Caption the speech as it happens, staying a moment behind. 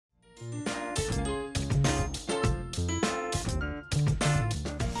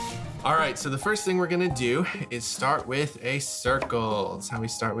All right, so the first thing we're gonna do is start with a circle. It's how we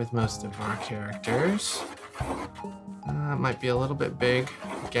start with most of our characters. It might be a little bit big.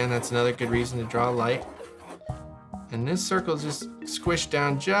 Again, that's another good reason to draw light. And this circle is just squished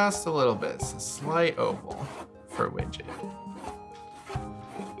down just a little bit. It's a slight oval for Widget.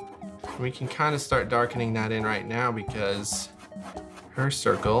 We can kind of start darkening that in right now because her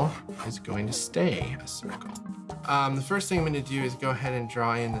circle is going to stay a circle. The first thing I'm going to do is go ahead and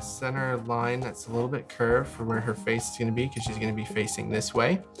draw in the center line that's a little bit curved for where her face is going to be, because she's going to be facing this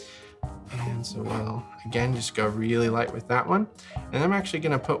way. And so we'll, again, just go really light with that one. And I'm actually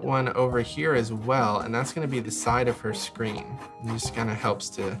going to put one over here as well, and that's going to be the side of her screen. It just kind of helps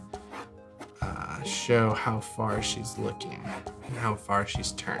to show how far she's looking and how far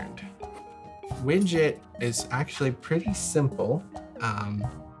she's turned. Widget is actually pretty simple.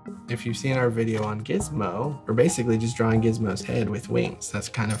 If you've seen our video on Gizmo, we're basically just drawing Gizmo's head with wings. That's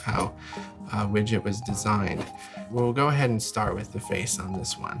kind of how Widget was designed. We'll go ahead and start with the face on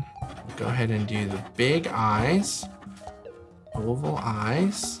this one. We'll go ahead and do the big eyes, oval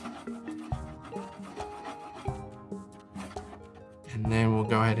eyes. And then we'll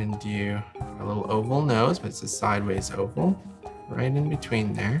go ahead and do a little oval nose, but it's a sideways oval, right in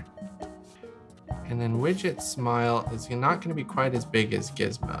between there. And then Widget's smile is not going to be quite as big as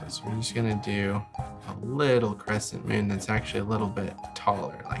Gizmo's. We're just going to do a little crescent moon that's actually a little bit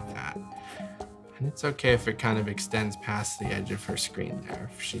taller like that. And it's okay if it kind of extends past the edge of her screen there,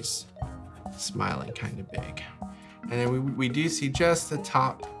 if she's smiling kind of big. And then we do see just the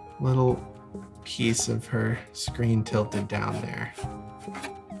top little piece of her screen tilted down there,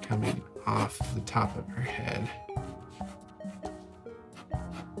 coming off the top of her head.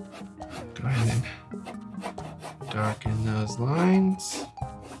 Go ahead and darken those lines.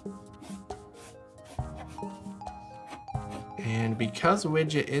 And because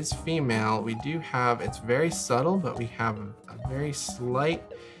Widget is female, we do have, it's very subtle, but we have a very slight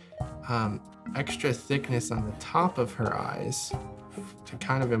extra thickness on the top of her eyes to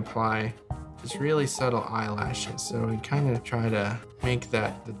kind of imply just really subtle eyelashes. So we kind of try to make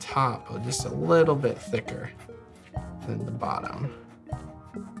that the top just a little bit thicker than the bottom.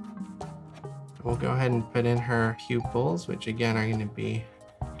 We'll go ahead and put in her pupils, which again are going to be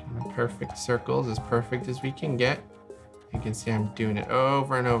kind of perfect circles, as perfect as we can get. You can see I'm doing it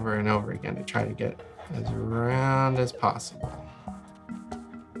over and over and over again to try to get as round as possible.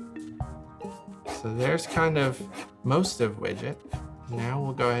 So there's kind of most of Widget. Now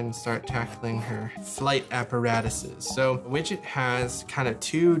we'll go ahead and start tackling her flight apparatuses. So Widget has kind of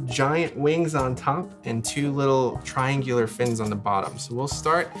two giant wings on top and two little triangular fins on the bottom. So we'll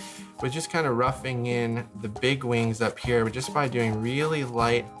start with just kind of roughing in the big wings up here, but just by doing really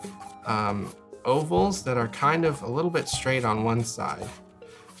light ovals that are kind of a little bit straight on one side,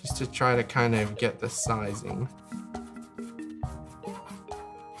 just to try to kind of get the sizing.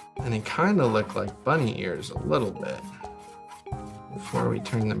 And they kind of look like bunny ears a little bit before we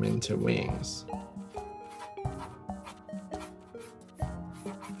turn them into wings.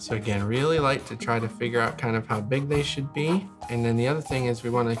 So again, really light to try to figure out kind of how big they should be. And then the other thing is we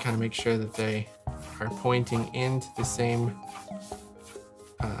want to kind of make sure that they are pointing into the same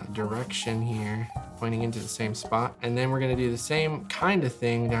direction here, pointing into the same spot. And then we're going to do the same kind of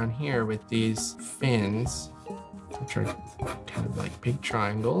thing down here with these fins, which are kind of like big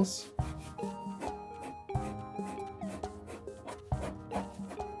triangles.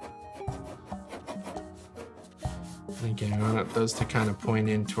 And again, we want those to kind of point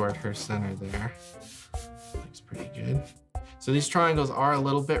in toward her center there. Looks pretty good. So these triangles are a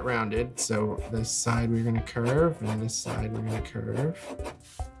little bit rounded. So this side we're going to curve, and this side we're going to curve.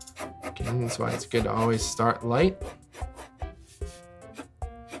 Again, that's why it's good to always start light.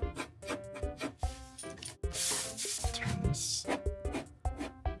 Turn this.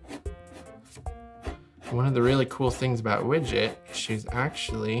 One of the really cool things about Widget, she's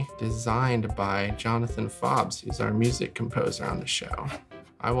actually designed by Jonathan Fobbs, who's our music composer on the show.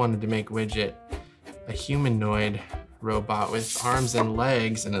 I wanted to make Widget a humanoid robot with arms and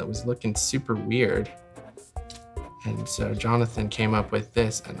legs, and it was looking super weird. And so Jonathan came up with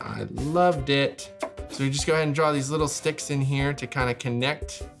this, and I loved it. So we just go ahead and draw these little sticks in here to kind of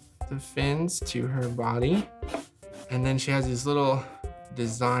connect the fins to her body. And then she has these little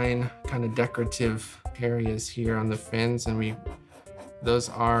design kind of decorative areas here on the fins, and those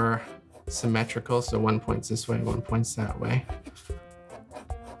are symmetrical, so one points this way, one points that way.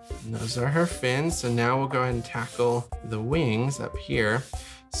 And those are her fins. So now we'll go ahead and tackle the wings up here.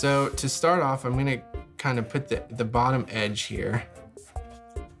 So to start off, I'm gonna kind of put the bottom edge here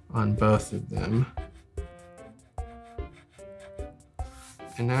on both of them.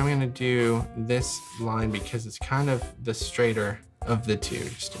 And then I'm gonna do this line because it's kind of the straighter of the two.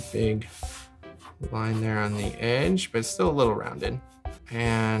 Just a big line there on the edge, but it's still a little rounded.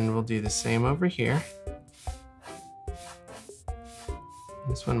 And we'll do the same over here.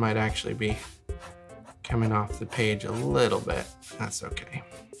 This one might actually be coming off the page a little bit. That's okay.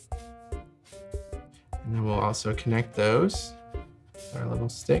 And then we'll also connect those with our little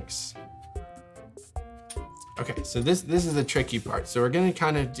sticks. Okay, so this is the tricky part. So we're gonna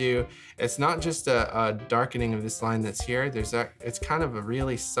kind of do, it's not just a darkening of this line that's here. It's kind of a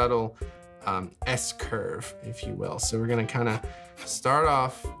really subtle S curve, if you will. So we're gonna kind of start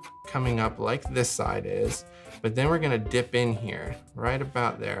off coming up like this side is, but then we're gonna dip in here, right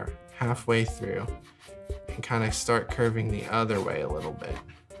about there, halfway through, and kind of start curving the other way a little bit.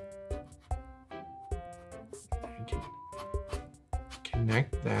 You can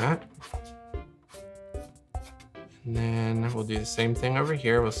connect that. And then we'll do the same thing over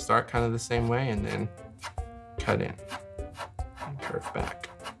here. We'll start kind of the same way and then cut in and curve back.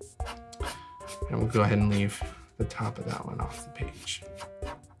 And we'll go ahead and leave the top of that one off the page.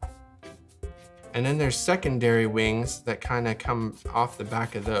 And then there's secondary wings that kind of come off the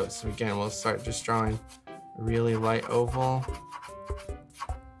back of those. So again, we'll start just drawing a really light oval,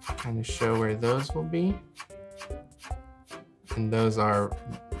 kind of show where those will be. And those are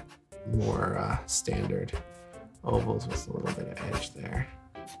more standard ovals with a little bit of edge there.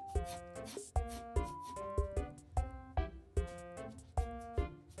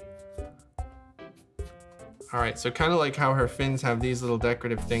 All right, so kind of like how her fins have these little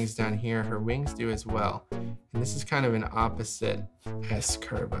decorative things down here, her wings do as well. And this is kind of an opposite S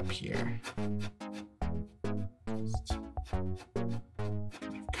curve up here. Just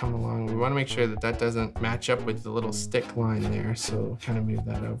come along. We want to make sure that that doesn't match up with the little stick line there, so we'll kind of move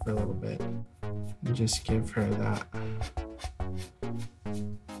that over a little bit. And just give her that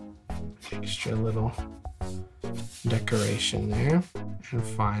extra little decoration there. And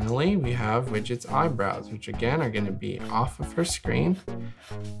finally, we have Widget's eyebrows, which again are going to be off of her screen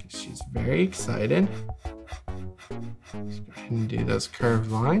because she's very excited. Let's go ahead and do those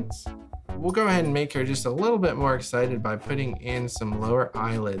curved lines. We'll go ahead and make her just a little bit more excited by putting in some lower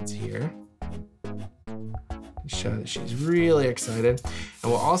eyelids here. Show that she's really excited.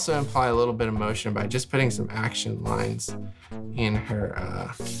 And we'll also imply a little bit of motion by just putting some action lines in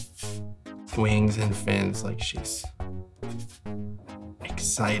her wings and fins, like she's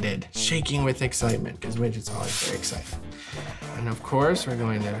excited, shaking with excitement, because Widget's always very excited. And of course, we're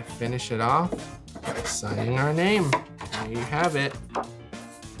going to finish it off by signing our name. There you have it,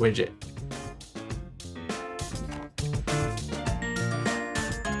 Widget.